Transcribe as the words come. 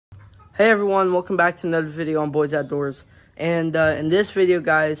Hey everyone, welcome back to another video on Boyds Outdoors. And in this video,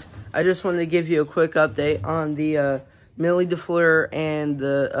 guys, I just wanted to give you a quick update on the Mille de Fleur and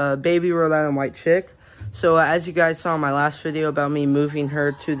the baby Rhode Island white chick. So as you guys saw in my last video about me moving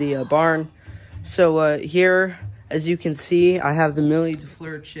her to the barn. So here, as you can see, I have the Mille de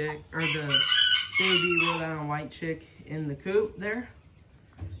Fleur chick, or the baby Rhode Island white chick in the coop there.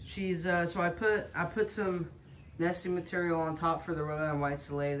 She's, so I put some nesting material on top for the Rhode Island whites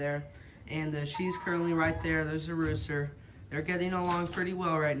to lay there. And she's currently right there. There's a rooster. They're getting along pretty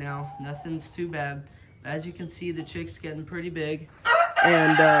well right now. Nothing's too bad. As you can see, the chick's getting pretty big.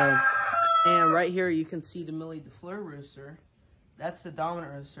 And right here, you can see the Mille de Fleur rooster. That's the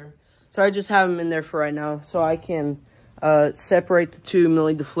dominant rooster. So I just have them in there for right now, so I can separate the two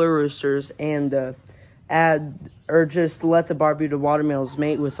Mille de Fleur roosters and add, or just let the Barbuda watermills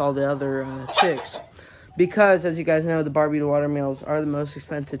mate with all the other chicks. Because, as you guys know, the Barbuda watermills are the most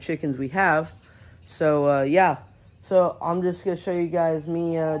expensive chickens we have. So, yeah. So, I'm just going to show you guys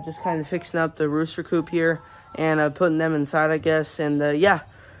me just kind of fixing up the rooster coop here. And putting them inside, I guess. And, yeah.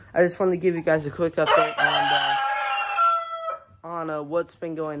 I just wanted to give you guys a quick update on what's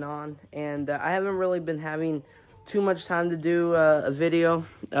been going on. And I haven't really been having too much time to do a video.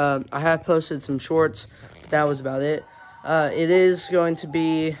 I have posted some shorts. That was about it. It is going to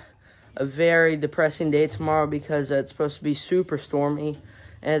be a very depressing day tomorrow because it's supposed to be super stormy,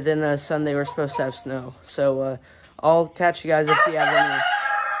 and then Sunday we're supposed to have snow. So I'll catch you guys if we have any.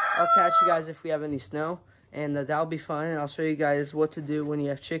 I'll catch you guys if we have any snow, and that'll be fun. And I'll show you guys what to do when you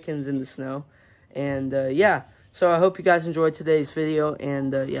have chickens in the snow. And yeah, so I hope you guys enjoyed today's video,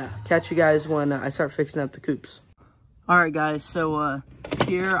 and yeah, catch you guys when I start fixing up the coops. All right, guys. So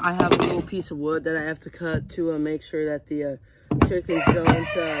here I have a little piece of wood that I have to cut to make sure that the chickens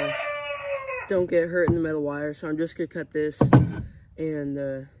don't get hurt in the metal wire. So I'm just gonna cut this,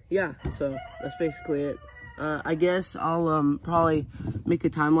 and yeah, so that's basically it. I guess I'll probably make a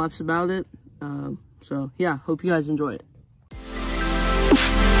time lapse about it. So yeah, hope you guys enjoy it.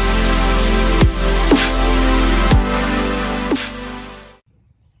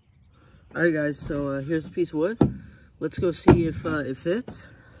 All right, guys, so here's a piece of wood. Let's go see if it fits.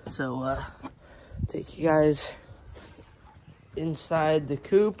 So take you guys inside the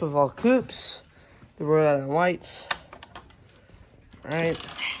coop of all coops, the Rhode Island whites. All right,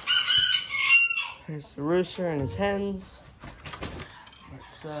 here's the rooster and his hens.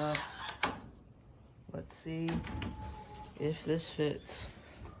 Let's see if this fits.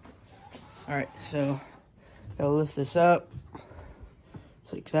 All right, so gotta lift this up.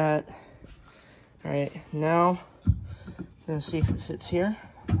 It's like that. All right, now I'm gonna see if it fits here.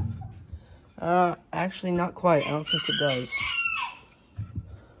 Actually not quite. I don't think it does.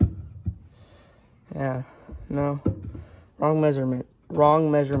 Yeah, no, wrong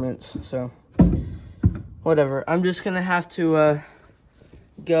measurements, so whatever. I'm just gonna have to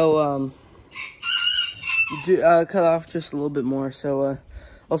go cut off just a little bit more, so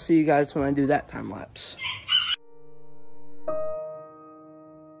I'll see you guys when I do that time lapse.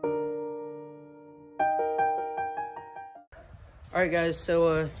 Alright, guys,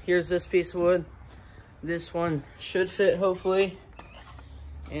 so here's this piece of wood. This one should fit, hopefully,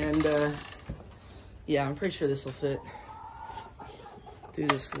 and yeah, I'm pretty sure this will fit. Do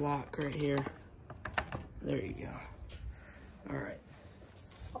this lock right here. There you go. All right.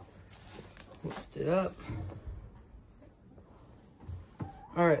 Lift it up.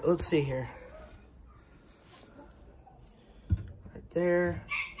 All right, let's see here. Right there.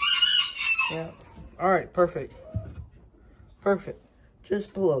 Yeah. All right, perfect. Perfect.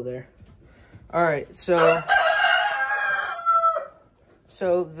 Just below there. All right, so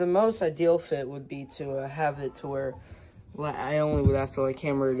the most ideal fit would be to have it to where I only would have to like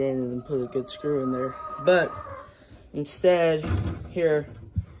hammer it in and then put a good screw in there. But instead, here,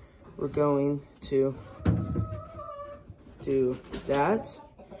 we're going to do that.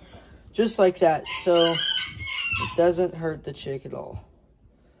 Just like that, so it doesn't hurt the chick at all.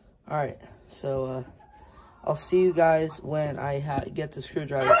 All right, so I'll see you guys when I get the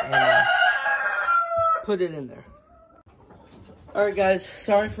screwdriver and put it in there. Alright, guys,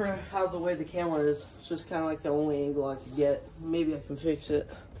 sorry for how the way the camera is. It's just kind of like the only angle I could get. Maybe I can fix it.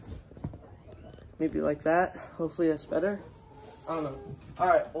 Maybe like that. Hopefully that's better. I don't know.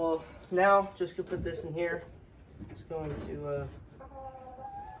 Alright, well, now just gonna put this in here. Just going to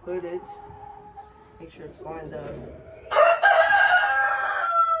put it. Make sure it's lined up.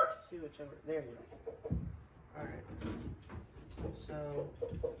 See whichever. There you go. Alright. So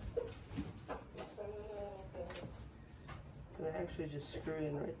I actually just screw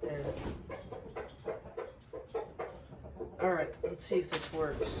in right there. Alright, let's see if this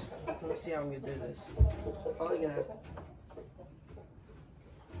works. Let me see how I'm gonna do this. Probably gonna.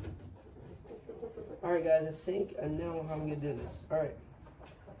 Alright guys, I think I know how I'm gonna do this. Alright.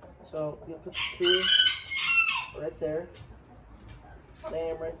 So I'm gonna put the screw right there.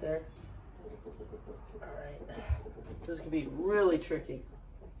 Bam, right there. Alright. This is gonna be really tricky.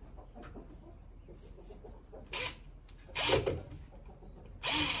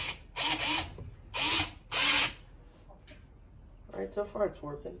 Alright, so far it's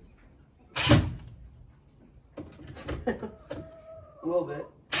working. A little bit.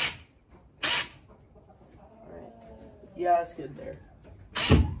 Alright. Yeah, that's good there.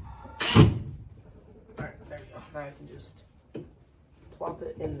 Alright, there you go. Now I can just plop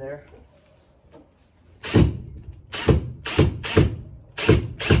it in there.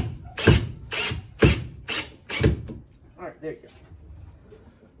 Alright, there you go.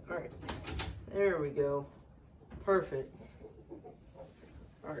 Alright. There we go. Perfect.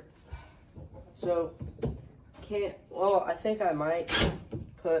 Alright, so well, I think I might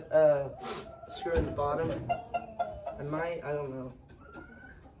put a screw in the bottom. I don't know.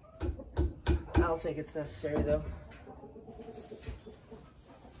 I don't think it's necessary though.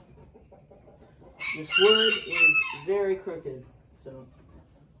 This wood is very crooked, so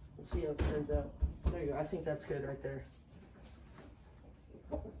we'll see how it turns out. There you go, I think that's good right there.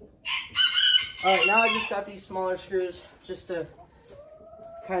 Alright, now I just got these smaller screws just to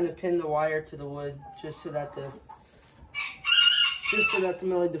kind of pin the wire to the wood, just so that the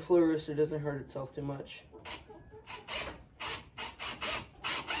Mille de Fleur rooster doesn't hurt itself too much.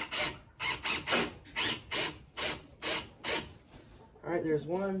 All right, there's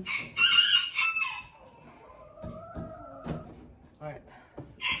one. All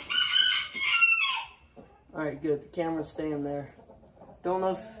right, good. The camera's staying there. Don't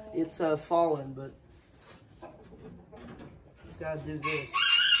know if it's falling, but gotta do this.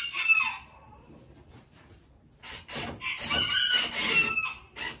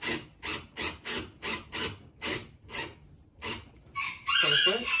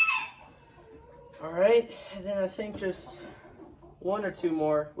 Perfect. All right, and then I think just one or two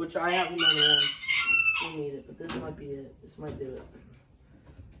more, which I have another one. We need it, but this might be it. This might do it.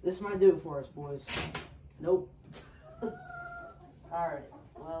 This might do it for us, boys. Nope. All right.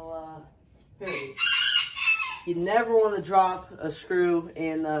 Well, here it is. You never want to drop a screw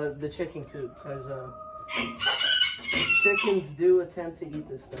in the chicken coop, because chickens do attempt to eat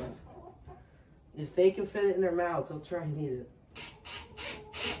this stuff. If they can fit it in their mouths, they'll try and eat it.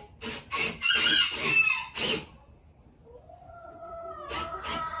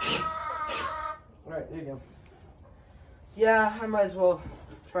 Alright, there you go. Yeah, I might as well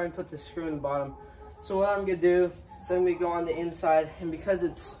try and put the screw in the bottom. So what I'm going to do is I'm going to go on the inside, and because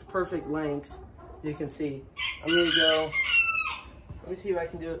it's perfect length, as you can see, I'm going to go, let me see if I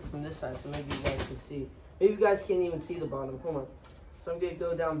can do it from this side so maybe you guys can see. Maybe you guys can't even see the bottom. Hold on. So I'm going to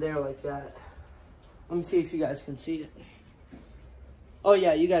go down there like that. Let me see if you guys can see it. Oh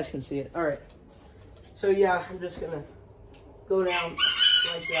yeah, you guys can see it. All right. So yeah, I'm just going to go down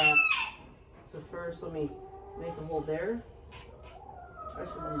like that. So first, let me make a hole there.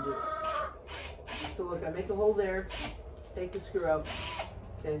 Actually, let me do it. So look, I make a hole there. Take the screw out.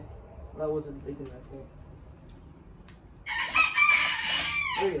 Okay. Well, that wasn't big enough.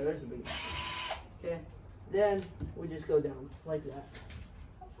 There you go, there's a big one. Okay, then we just go down like that.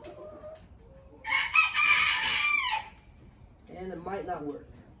 And it might not work.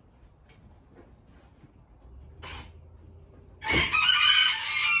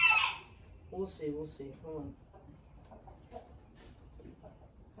 We'll see, we'll see. Hold on.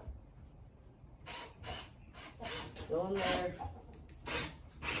 Go in there.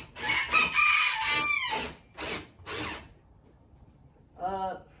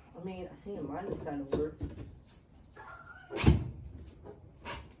 I mean, I think it might have kind of worked.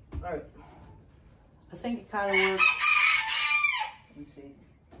 Alright. I think it kind of worked. Let me see.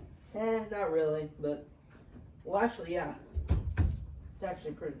 Not really, but... Well, actually, yeah. It's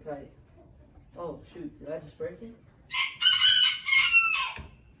actually pretty tight. Oh, shoot. Did I just break it?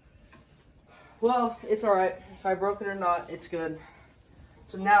 Well, it's alright. If I broke it or not, it's good.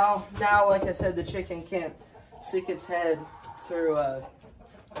 So now, like I said, the chicken can't stick its head through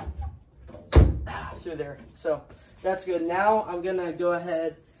through there. So that's good. Now I'm gonna go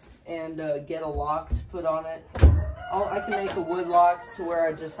ahead and get a lock to put on it. I can make a wood lock to where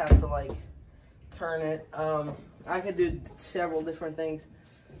I just have to like turn it. I could do several different things.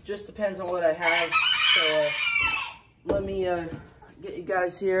 Just depends on what I have. So let me get you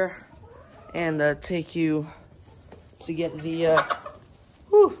guys here and take you to get the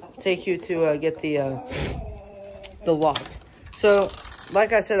get the lock. So,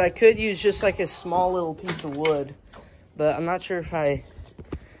 like I said, I could use just like a small little piece of wood, but I'm not sure if I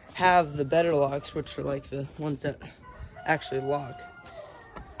have the better locks, which are like the ones that actually lock.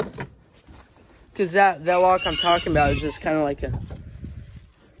 Because that lock I'm talking about is just kind of like a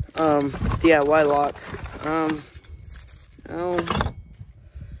DIY lock. No.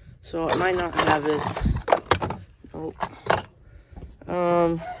 So I might not have it. Nope.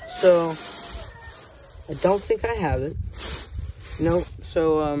 So I don't think I have it. Nope.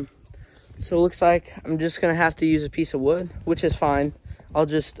 So it looks like I'm just gonna have to use a piece of wood, which is fine. I'll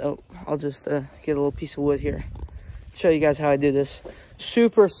just get a little piece of wood here. Show you guys how I do this.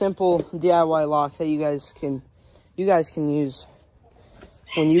 Super simple DIY lock that you guys can use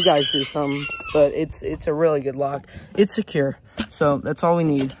when you guys do something, but it's a really good lock. It's secure, so that's all we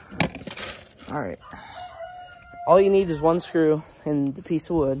need. All right, all you need is one screw and the piece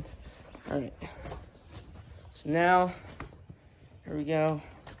of wood. All right, so now here we go,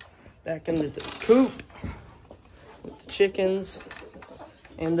 back into the coop with the chickens.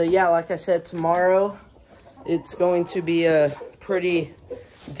 And yeah, like I said, tomorrow it's going to be a pretty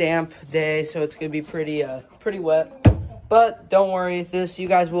damp day, so it's gonna be pretty wet. But don't worry, you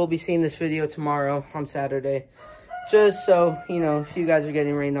guys will be seeing this video tomorrow on Saturday, just so you know, if you guys are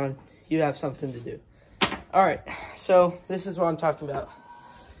getting rained on, you have something to do. All right, so this is what I'm talking about.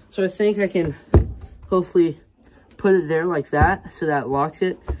 So I think I can hopefully put it there like that, so that locks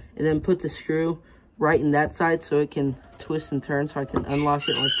it, and then put the screw right in that side so it can twist and turn, so I can unlock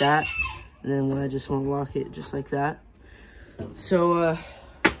it like that. And then when I just want to lock it, just like that. So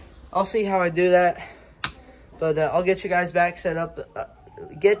I'll see how I do that, but I'll get you guys set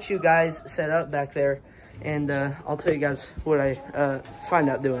up back there, and I'll tell you guys what I find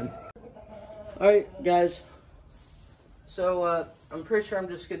out doing. All right, guys. So I'm pretty sure I'm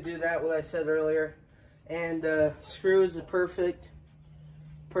just gonna do that what I said earlier, and screw is the perfect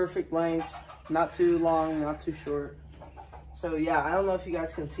length, not too long, not too short. So yeah, I don't know if you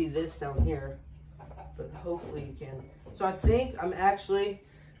guys can see this down here, but hopefully you can. So I think I'm actually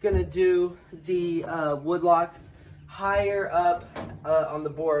gonna do the wood lock higher up on the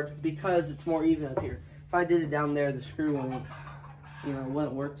board because it's more even up here. If I did it down there, the screw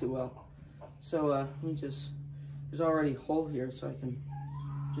wouldn't work too well. So let me just, there's already a hole here, so I can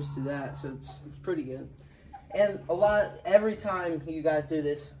just do that. So it's pretty good. And every time you guys do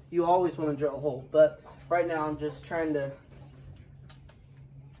this, you always want to drill a hole. But right now I'm just trying to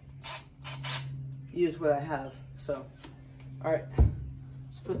use what I have. So, all right,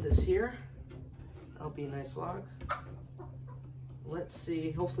 let's put this here. That'll be a nice lock. Let's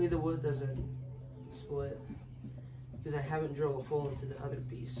see, hopefully the wood doesn't split because I haven't drilled a hole into the other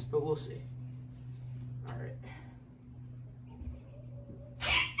piece, but we'll see. All right.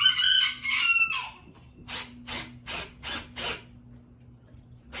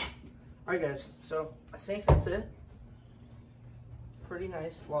 All right, guys, so I think that's it. Pretty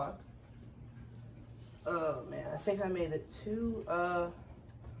nice lock. Oh man, I think I made it too, oh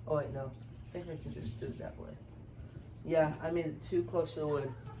wait, no. I think I can just do it that way. Yeah, I made it too close to the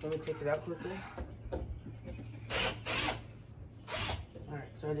wood. Let me take it out quickly. Alright,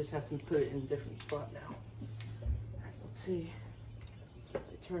 so I just have to put it in a different spot now. Alright, let's see.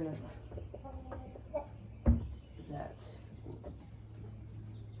 Turn it. That.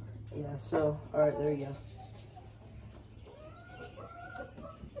 Yeah, so, alright, there you go.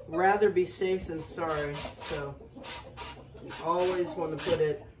 Rather be safe than sorry, so you always want to put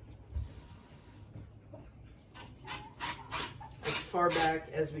it as far back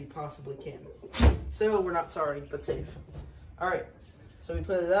as we possibly can. So we're not sorry, but safe. All right, so we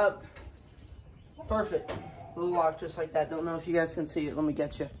put it up. Perfect. Little lock just like that. Don't know if you guys can see it. Let me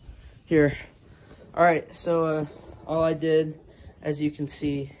get you here. All right, so all I did, as you can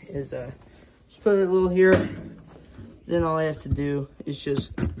see, is just put it a little here. Then all I have to do is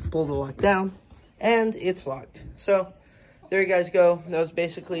just pull the lock down, and it's locked. So there you guys go. That was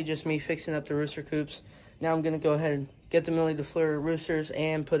basically just me fixing up the rooster coops. Now I'm going to go ahead and get the Mille de Fleur roosters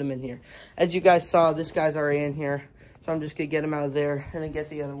and put them in here. As you guys saw, this guy's already in here. So I'm just going to get him out of there and then get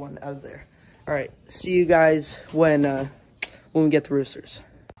the other one out of there. All right, see you guys when we get the roosters.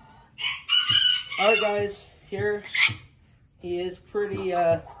 All right, guys, here he is pretty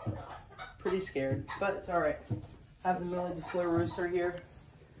scared, but it's all right. I have the Mille de Fleur rooster here,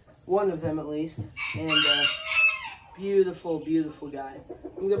 one of them at least, and beautiful, beautiful guy.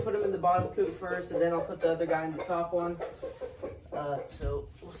 I'm gonna put him in the bottom coop first, and then I'll put the other guy in the top one. So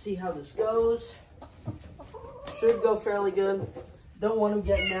we'll see how this goes. Should go fairly good. Don't want him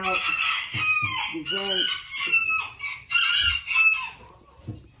getting out.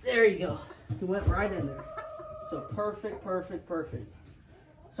 There you go. He went right in there. So perfect, perfect, perfect.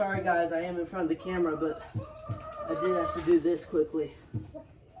 Sorry guys, I am in front of the camera, but I did have to do this quickly.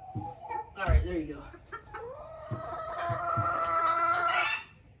 All right, there you go.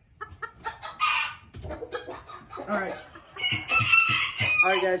 All right. All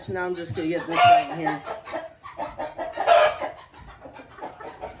right guys, so now I'm just gonna get this guy in here.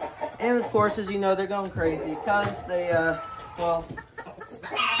 And of course, as you know, they're going crazy because they, well,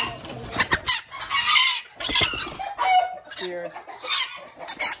 here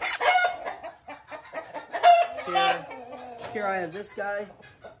I have this guy.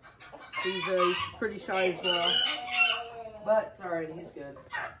 He's pretty shy as well, but it's all right, he's good.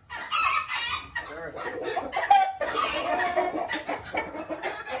 All right.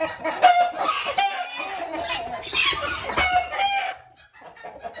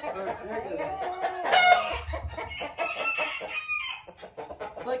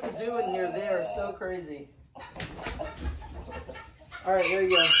 It's like a zoo in here. They are so crazy. All right, there you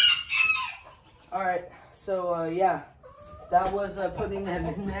go. All right, so yeah, that was putting them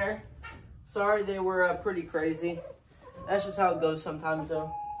in there. Sorry, they were pretty crazy. That's just how it goes sometimes,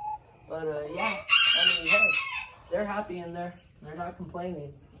 though. But yeah, I mean, hey, they're happy in there. They're not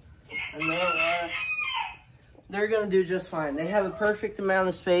complaining, and they're gonna do just fine. They have a perfect amount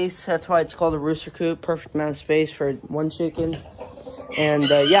of space. That's why it's called a rooster coop. Perfect amount of space for one chicken. And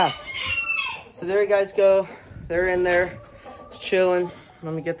yeah, so there you guys go. They're in there, chilling.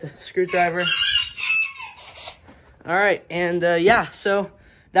 Let me get the screwdriver. All right, and yeah, so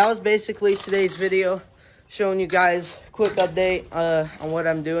that was basically today's video, showing you guys a quick update on what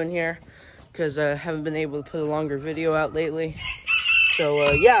I'm doing here, because I haven't been able to put a longer video out lately.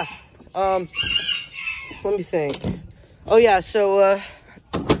 So yeah, let me think. Oh yeah, so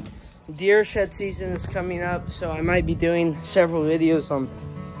deer shed season is coming up, so I might be doing several videos on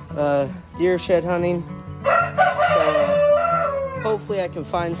deer shed hunting. So hopefully I can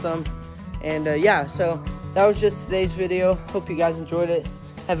find some. And yeah, so that was just today's video. Hope you guys enjoyed it.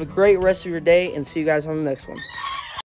 Have a great rest of your day, and see you guys on the next one.